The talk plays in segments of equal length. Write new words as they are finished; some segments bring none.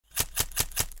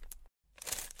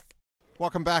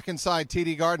Welcome back inside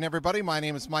TD Garden, everybody. My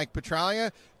name is Mike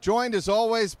Petralia, joined as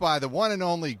always by the one and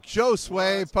only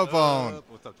Josue Pavone.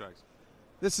 What's up, Trax?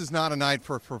 This is not a night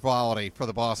for frivolity for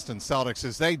the Boston Celtics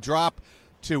as they drop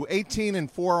to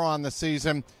 18-4 on the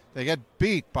season. They get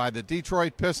beat by the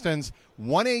Detroit Pistons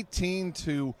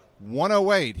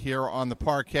 118-108 here on the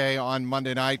parquet on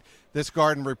Monday night. This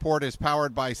Garden Report is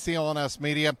powered by CLNS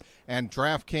Media and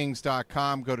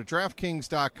DraftKings.com. Go to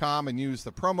DraftKings.com and use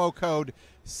the promo code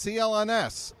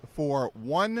CLNS for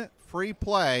one free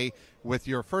play with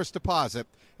your first deposit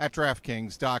at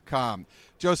DraftKings.com.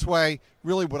 Josue,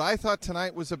 really what I thought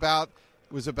tonight was about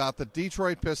the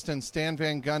Detroit Pistons, Stan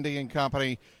Van Gundy and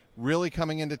company, really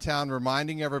coming into town,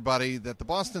 reminding everybody that the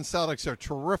Boston Celtics are a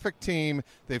terrific team.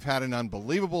 They've had an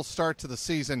unbelievable start to the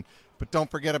season, but don't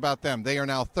forget about them. They are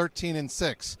now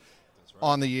 13-6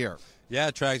 on the year. Yeah,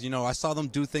 Trax, I saw them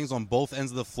do things on both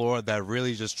ends of the floor that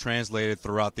really just translated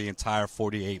throughout the entire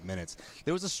 48 minutes.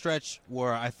 There was a stretch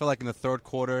where I feel like in the third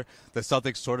quarter, the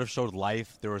Celtics sort of showed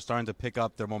life. They were starting to pick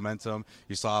up their momentum.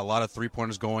 You saw a lot of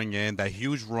three-pointers going in, that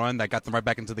huge run that got them right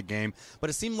back into the game. But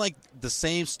it seemed like the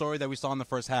same story that we saw in the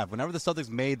first half. Whenever the Celtics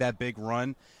made that big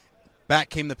run, back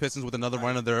came the Pistons with another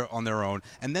run on their own.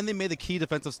 And then they made the key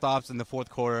defensive stops in the fourth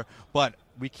quarter. But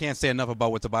we can't say enough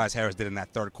about what Tobias Harris did in that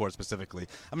third quarter specifically.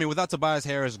 I mean, without Tobias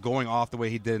Harris going off the way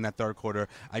he did in that third quarter,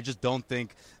 I just don't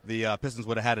think the Pistons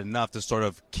would have had enough to sort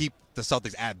of keep the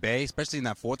Celtics at bay, especially in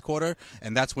that fourth quarter.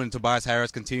 And that's when Tobias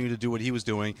Harris continued to do what he was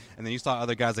doing. And then you saw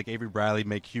other guys like Avery Bradley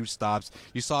make huge stops.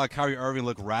 You saw Kyrie Irving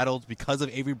look rattled because of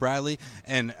Avery Bradley.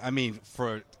 And, I mean,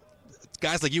 for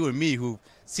guys like you and me who've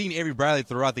seen Avery Bradley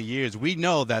throughout the years, we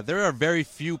know that there are very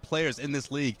few players in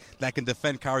this league that can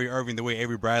defend Kyrie Irving the way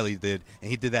Avery Bradley did,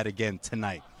 and he did that again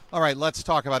tonight. All right, let's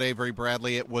talk about Avery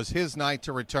Bradley. It was his night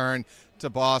to return to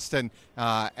Boston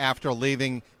after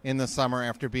leaving in the summer,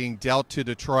 after being dealt to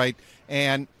Detroit.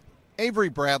 And Avery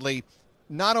Bradley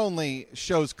not only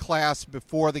shows class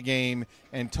before the game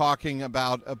and talking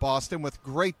about Boston with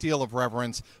great deal of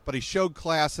reverence, but he showed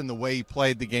class in the way he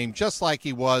played the game, just like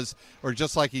he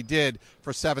did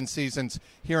for 7 seasons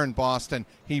here in Boston.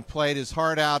 He played his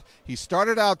heart out. He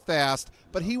started out fast,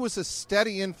 but he was a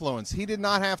steady influence. He did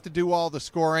not have to do all the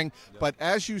scoring, but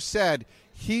as you said,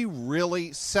 he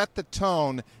really set the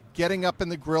tone, getting up in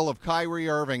the grill of Kyrie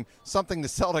Irving, something the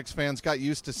Celtics fans got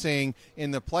used to seeing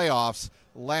in the playoffs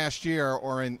last year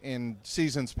or in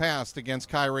seasons past against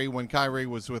Kyrie when Kyrie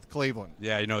was with Cleveland.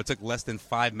 Yeah, it took less than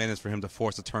 5 minutes for him to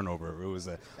force a turnover. It was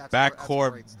a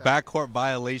backcourt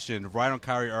violation right on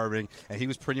Kyrie Irving, and he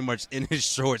was pretty much in his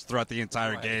shorts throughout the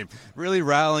entire game, really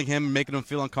rallying him, making him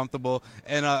feel uncomfortable.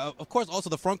 And, of course, also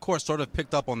the front court sort of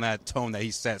picked up on that tone that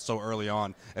he set so early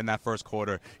on in that first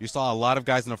quarter. You saw a lot of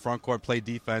guys in the front court play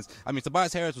defense. I mean,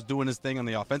 Tobias Harris was doing his thing on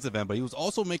the offensive end, but he was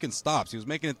also making stops. He was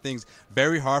making things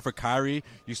very hard for Kyrie.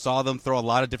 You saw them throw a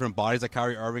lot of different bodies at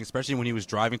Kyrie Irving, especially when he was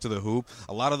driving to the hoop.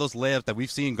 A lot of those layups that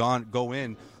we've seen go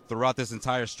in throughout this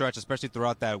entire stretch, especially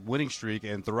throughout that winning streak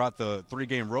and throughout the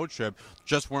 3-game road trip,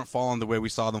 just weren't falling the way we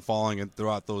saw them falling and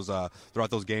throughout those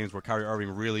games where Kyrie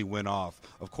Irving really went off.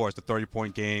 Of course, the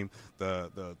 30-point game,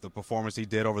 the performance he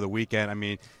did over the weekend. I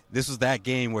mean, this was that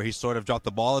game where he sort of dropped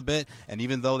the ball a bit, and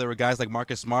even though there were guys like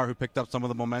Marcus Smart who picked up some of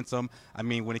the momentum, I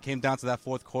mean, when it came down to that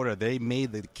fourth quarter, they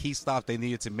made the key stop they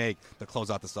needed to make to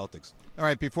close out the Celtics. All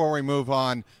right, before we move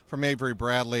on from Avery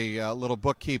Bradley, a little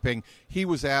bookkeeping. He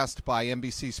was asked by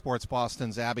NBC Sports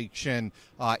Boston's Abby Chin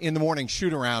in the morning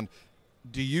shoot-around,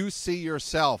 do you see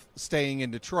yourself staying in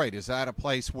Detroit? Is that a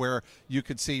place where you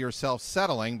could see yourself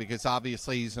settling? Because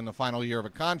obviously he's in the final year of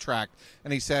a contract.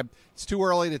 And he said, it's too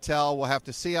early to tell. We'll have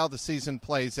to see how the season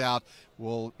plays out.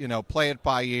 We'll, play it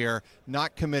by ear,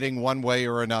 not committing one way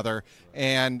or another.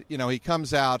 And, he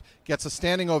comes out, gets a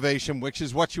standing ovation, which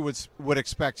is what you would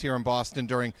expect here in Boston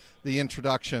during the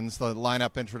introductions, the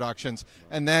lineup introductions.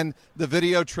 And then the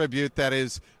video tribute that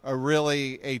is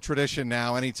really a tradition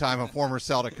now anytime a former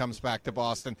Celtic comes back to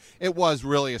Boston. It was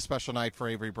really a special night for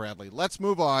Avery Bradley. Let's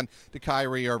move on to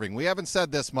Kyrie Irving. We haven't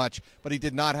said this much, but he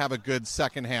did not have a good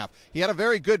second half. He had a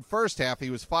very good first half.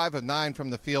 He was 5 of 9 from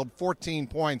the field, 14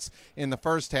 points in the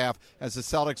first half as the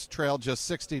Celtics trailed just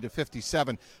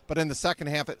 60-57. But in the second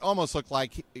half, it almost looked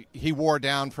like he wore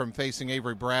down from facing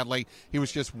Avery Bradley. He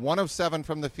was just 1 of 7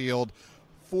 from the field,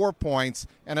 4 points,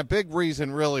 and a big reason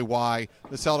really why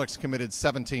the Celtics committed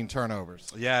 17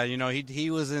 turnovers. Yeah, he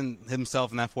was in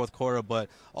himself in that fourth quarter, but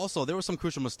also there were some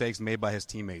crucial mistakes made by his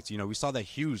teammates. We saw that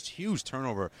huge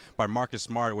turnover by Marcus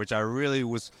Smart, which I really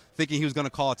was thinking he was going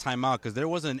to call a timeout because there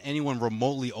wasn't anyone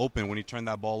remotely open when he turned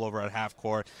that ball over at half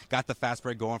court, got the fast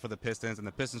break going for the Pistons, and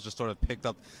the Pistons just sort of picked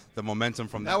up the momentum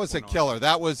from that. That was a killer.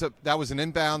 That was an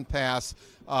inbound pass,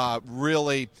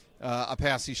 really. A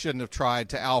pass he shouldn't have tried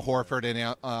to Al Horford,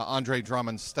 and Andre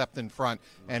Drummond stepped in front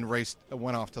and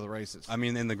went off to the races. I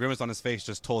mean, and the grimace on his face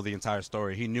just told the entire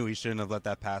story. He knew he shouldn't have let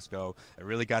that pass go. It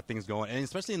really got things going, and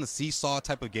especially in the seesaw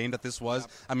type of game that this was.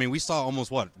 Yep. I mean, we saw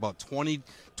almost, about 20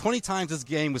 times this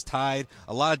game was tied,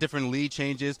 a lot of different lead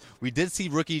changes. We did see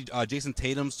rookie Jason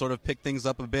Tatum sort of pick things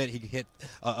up a bit. He hit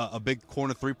a big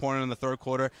corner three-pointer in the third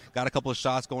quarter, got a couple of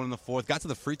shots going in the fourth, got to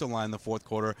the free throw line in the fourth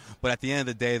quarter. But at the end of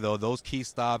the day, though, those key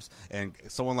stops and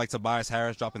someone like Tobias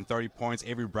Harris dropping 30 points,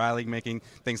 Avery Bradley making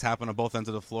things happen on both ends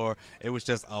of the floor, it was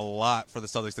just a lot for the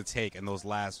Celtics to take in those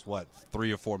last,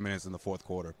 3 or 4 minutes in the fourth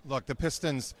quarter. Look, the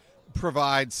Pistons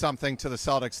provide something to the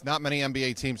Celtics not many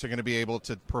NBA teams are going to be able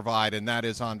to provide, and that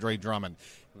is Andre Drummond.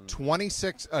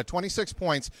 26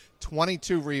 points,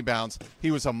 22 rebounds.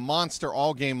 He was a monster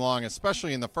all game long,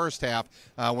 especially in the first half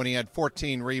when he had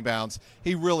 14 rebounds.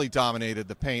 He really dominated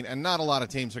the paint, and not a lot of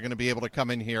teams are going to be able to come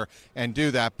in here and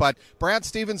do that. But Brad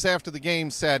Stevens, after the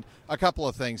game, said a couple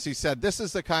of things. He said, this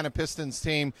is the kind of Pistons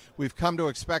team we've come to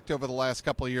expect over the last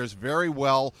couple of years. Very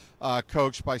well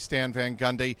coached by Stan Van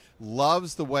Gundy.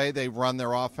 Loves the way they run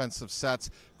their offensive sets.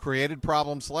 Created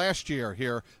problems last year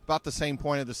here about the same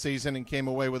point of the season and came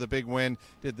away with a big win.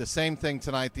 Did the same thing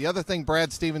tonight. The other thing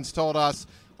Brad Stevens told us,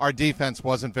 our defense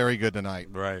wasn't very good tonight.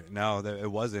 Right. No,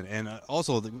 it wasn't. And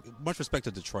also, much respect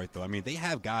to Detroit, though. I mean, they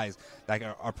have guys that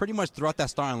are pretty much throughout that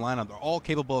starting lineup. They're all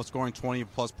capable of scoring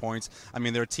 20-plus points. I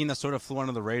mean, they're a team that sort of flew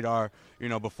under the radar,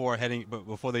 before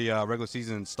the regular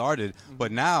season started. Mm-hmm.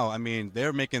 But now, I mean,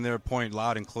 they're making their point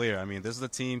loud and clear. I mean, this is a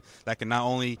team that can not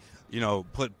only,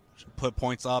 put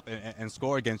points up and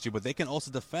score against you, but they can also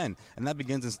defend, and that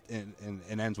begins and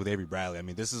ends with Avery Bradley. I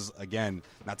mean, this is, again,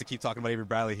 not to keep talking about Avery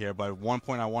Bradley here, but one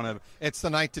point I want to... It's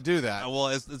the night to do that. Well,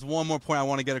 it's one more point I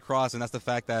want to get across, and that's the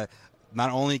fact that not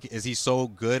only is he so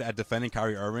good at defending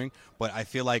Kyrie Irving, but I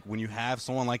feel like when you have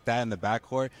someone like that in the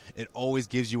backcourt, it always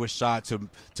gives you a shot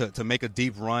to make a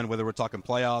deep run, whether we're talking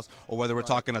playoffs or whether we're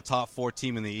talking a top 4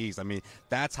 team in the East. I mean,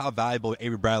 that's how valuable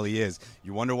Avery Bradley is.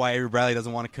 You wonder why Avery Bradley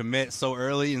doesn't want to commit so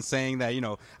early and saying that,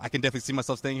 I can definitely see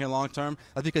myself staying here long term.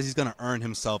 That's because he's going to earn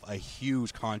himself a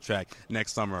huge contract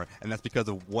next summer, and that's because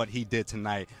of what he did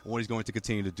tonight and what he's going to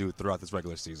continue to do throughout this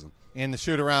regular season. In the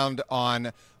shoot-around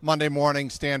on Monday morning,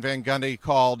 Stan Van Gundy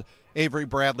called Avery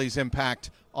Bradley's impact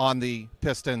on the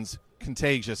Pistons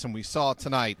contagious, and we saw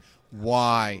tonight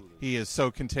why he is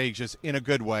so contagious in a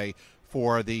good way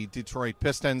for the Detroit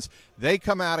Pistons. They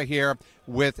come out of here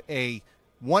with a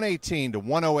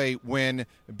 118-108 win,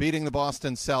 beating the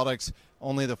Boston Celtics.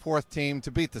 Only the 4th team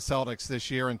to beat the Celtics this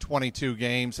year in 22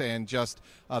 games, and just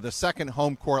the second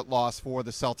home court loss for the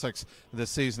Celtics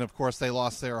this season. Of course, they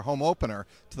lost their home opener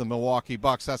to the Milwaukee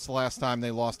Bucks. That's the last time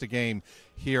they lost a game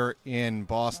here in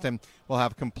Boston. We'll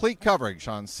have complete coverage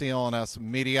on CLNS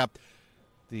Media.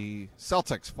 The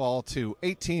Celtics fall to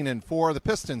 18-4. The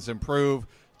Pistons improve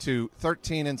to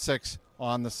 13-6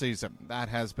 on the season. That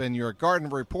has been your Garden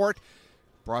Report,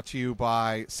 brought to you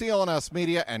by CLNS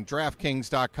Media and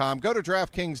DraftKings.com. Go to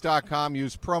DraftKings.com,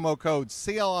 use promo code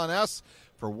CLNS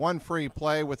for one free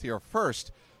play with your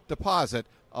first deposit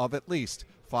of at least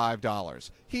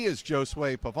 $5. He is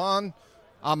Josue Pavon.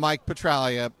 I'm Mike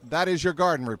Petralia. That is your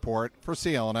Garden Report for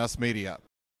CLNS Media.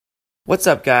 What's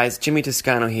up, guys? Jimmy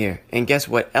Toscano here. And guess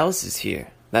what else is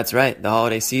here? That's right, the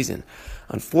holiday season.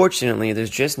 Unfortunately, there's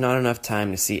just not enough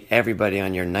time to see everybody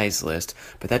on your nice list,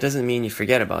 but that doesn't mean you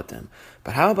forget about them.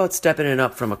 But how about stepping it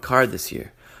up from a card this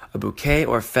year? A bouquet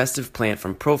or festive plant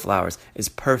from ProFlowers is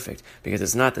perfect because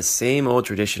it's not the same old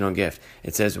traditional gift.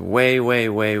 It says way, way,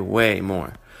 way, way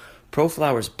more.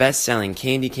 ProFlowers' best-selling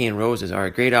candy cane roses are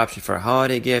a great option for a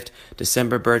holiday gift,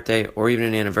 December birthday, or even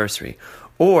an anniversary.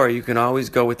 Or you can always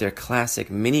go with their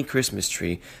classic mini Christmas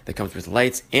tree that comes with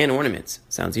lights and ornaments.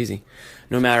 Sounds easy.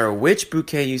 No matter which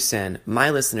bouquet you send, my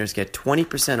listeners get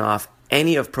 20% off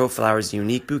any of ProFlowers'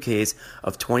 unique bouquets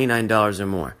of $29 or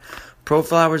more.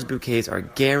 ProFlowers bouquets are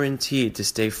guaranteed to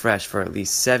stay fresh for at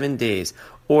least 7 days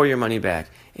or your money back,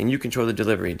 and you control the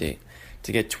delivery date.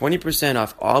 To get 20%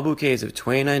 off all bouquets of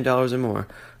 $29 or more,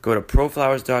 go to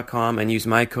proflowers.com and use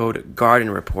my code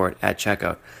GARDENREPORT at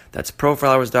checkout. That's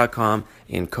proflowers.com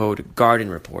and code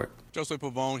GARDENREPORT. Josue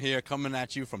Pavone here, coming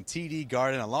at you from TD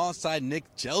Garden alongside Nick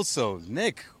Gelso.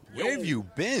 Nick, Where have you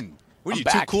been? Were I'm you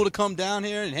back. too cool to come down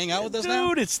here and hang out with us now?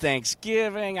 Dude, it's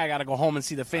Thanksgiving. I got to go home and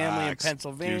see the family in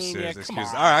Pennsylvania. Excuses. Come on.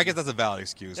 All right, I guess that's a valid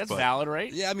excuse. That's but, valid,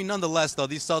 right? Yeah, I mean, nonetheless, though,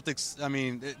 these Celtics, I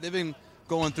mean, they've been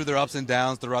going through their ups and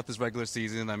downs throughout this regular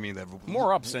season. I mean,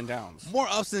 More ups and downs. More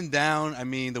ups and downs. I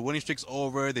mean, the winning streak's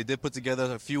over. They did put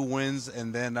together a few wins,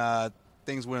 and then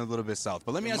things went a little bit south.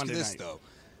 But let me ask you this, though.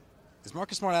 Is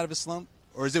Marcus Smart out of his slump?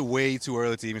 Or is it way too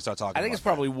early to even start talking about I think it's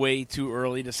probably way too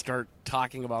early to start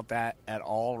talking about that at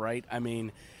all, right? I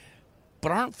mean,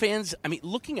 but aren't fans,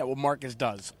 looking at what Marcus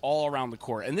does all around the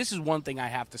court, and this is one thing I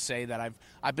have to say that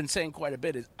I've been saying quite a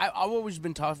bit, is I've always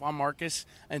been tough on Marcus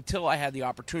until I had the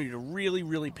opportunity to really,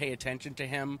 really pay attention to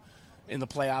him in the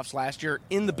playoffs last year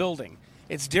in the building.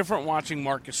 It's different watching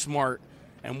Marcus Smart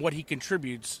and what he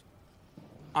contributes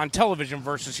on television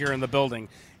versus here in the building.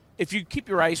 If you keep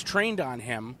your eyes trained on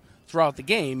him throughout the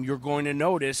game, you're going to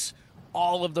notice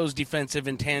all of those defensive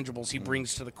intangibles he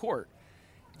brings to the court.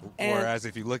 Whereas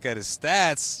if you look at his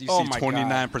stats, you Oh see my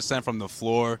 29% from the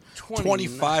floor,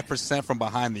 25% from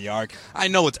behind the arc. I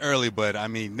know it's early, but,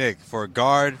 Nick, for a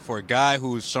guard, for a guy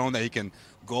who's shown that he can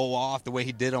go off the way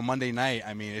he did on Monday night,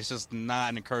 it's just not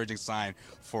an encouraging sign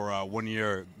for one of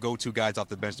your go-to guys off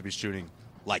the bench to be shooting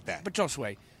like that. But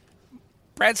Josue,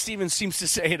 Brad Stevens seems to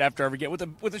say it after every game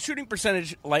with a shooting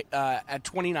percentage at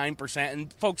 29%.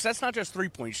 And folks, that's not just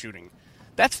 3-point shooting;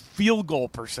 that's field goal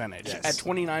percentage at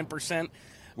 29%.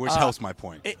 Which helps my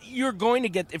point. You're going to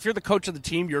get, if you're the coach of the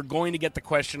team, you're going to get the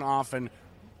question often,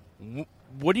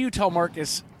 what do you tell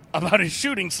Marcus about his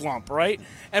shooting slump, right?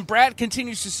 And Brad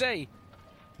continues to say,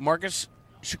 Marcus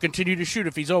should continue to shoot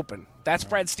if he's open. That's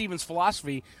Brad Stevens'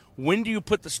 philosophy. When do you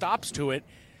put the stops to it?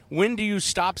 When do you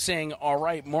stop saying, all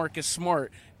right, Marcus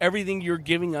Smart, everything you're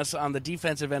giving us on the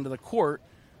defensive end of the court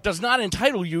does not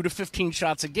entitle you to 15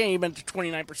 shots a game and to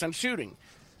 29% shooting?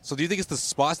 So do you think it's the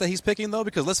spots that he's picking, though?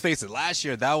 Because let's face it, last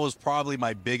year, that was probably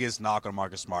my biggest knock on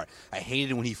Marcus Smart. I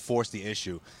hated when he forced the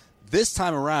issue. This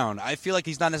time around, I feel like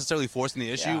he's not necessarily forcing the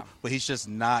issue, but he's just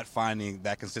not finding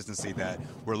that consistency that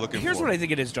we're looking for. Here's what I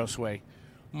think it is, Josue.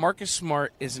 Marcus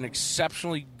Smart is an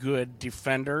exceptionally good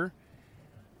defender.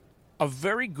 A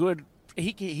very good –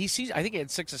 he sees – I think he had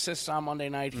 6 assists on Monday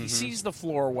night. He sees the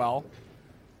floor well.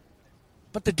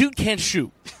 But the dude can't shoot.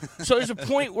 So there's a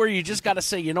point where you just got to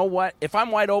say, you know what? If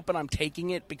I'm wide open, I'm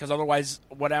taking it, because otherwise,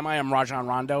 what am I? I'm Rajon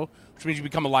Rondo, which means you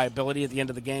become a liability at the end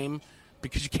of the game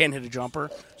because you can't hit a jumper.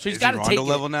 So he's got to take it. Rondo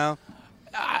level now?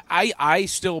 I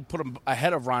still put him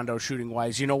ahead of Rondo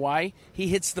shooting-wise. You know why? He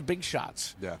hits the big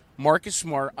shots. Yeah. Marcus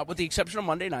Smart, with the exception of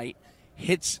Monday night,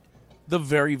 hits the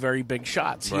very, very big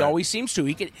shots. Right. He always seems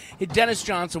to. Dennis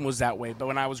Johnson was that way, but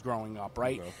when I was growing up,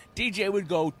 right? Okay. DJ would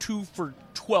go 2 for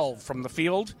 12 from the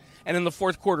field, and in the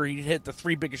fourth quarter, he'd hit the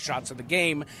 3 biggest shots of the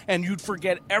game, and you'd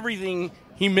forget everything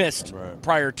he missed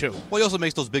prior to. Well, he also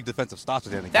makes those big defensive stops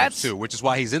at the end of the game, too, which is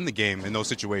why he's in the game in those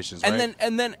situations, and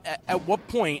right? Then at what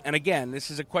point, and again,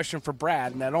 this is a question for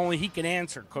Brad, and that only he can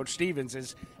answer, Coach Stevens,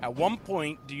 is at one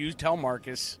point do you tell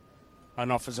Marcus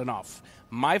enough is enough?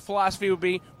 My philosophy would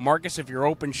be, Marcus, if you're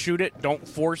open, shoot it. Don't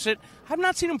force it. I've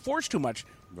not seen him force too much.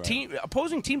 Right.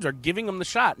 Opposing teams are giving him the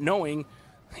shot, knowing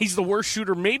he's the worst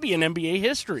shooter maybe in NBA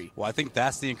history. Well, I think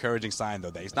that's the encouraging sign,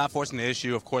 though, that he's not forcing the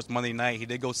issue. Of course, Monday night, he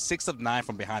did go 6 of 9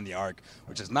 from behind the arc,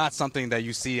 which is not something that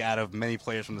you see out of many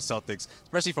players from the Celtics,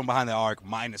 especially from behind the arc,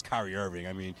 minus Kyrie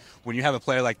Irving. When you have a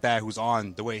player like that who's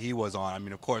on the way he was on,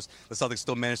 of course, the Celtics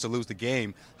still managed to lose the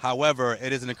game. However,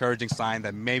 it is an encouraging sign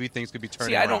that maybe things could be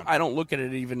turning around. I don't look at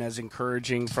it even as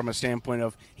encouraging from a standpoint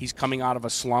of he's coming out of a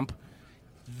slump.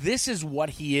 This is what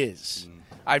he is.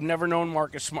 I've never known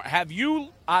Marcus Smart. Have you,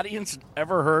 audience,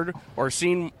 ever heard or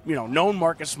seen, known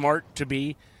Marcus Smart to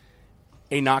be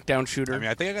a knockdown shooter?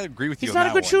 I think I got to agree with you on that that one.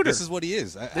 He's not a good shooter. This is what he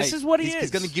is. This is what he is.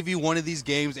 He's going to give you one of these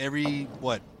games every,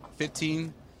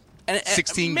 15, and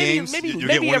 16 maybe, games?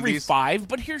 Maybe every 5.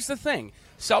 But here's the thing.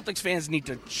 Celtics fans need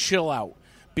to chill out.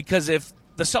 Because if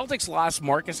the Celtics lost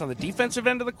Marcus on the defensive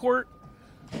end of the court,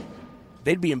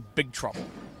 they'd be in big trouble.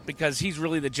 Because he's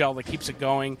really the gel that keeps it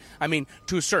going.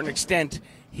 To a certain extent,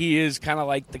 he is kind of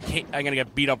like I'm going to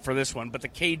get beat up for this one, but the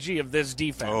KG of this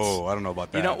defense. Oh, I don't know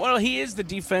about that. He is the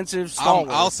defensive stalwart.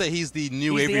 I'll say he's the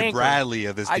new Avery Bradley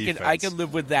of this defense. I could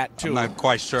live with that, too. I'm not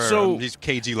quite sure. He's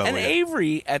KG level. And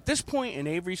Avery, at this point in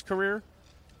Avery's career,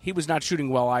 he was not shooting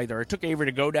well either. It took Avery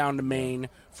to go down to Maine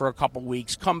for a couple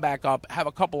weeks, come back up, have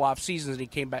a couple off seasons, and he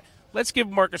came back. Let's give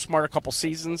Marcus Smart a couple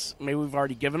seasons. Maybe we've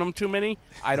already given him too many.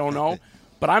 I don't know.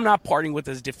 But I'm not parting with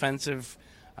his defensive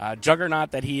juggernaut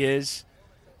that he is.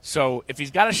 So if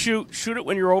he's got to shoot it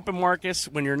when you're open, Marcus.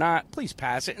 When you're not, please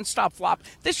pass it and stop flopping.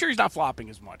 This year he's not flopping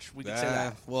as much. We can say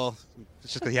that. Well,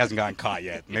 it's just that he hasn't gotten caught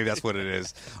yet. Maybe that's what it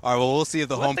is. All right, well, we'll see if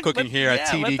the home cooking here at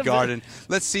TD Garden.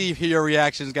 Let's see your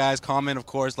reactions, guys. Comment, of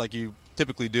course, like you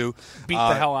typically do. Beat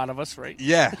the hell out of us, right?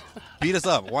 Yeah. Beat us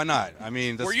up. Why not? I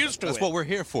mean, we're used to that's it. what we're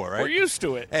here for, right? We're used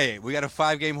to it. Hey, we got a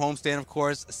 5-game homestand, of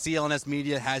course. CLNS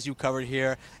Media has you covered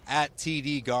here at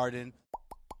TD Garden.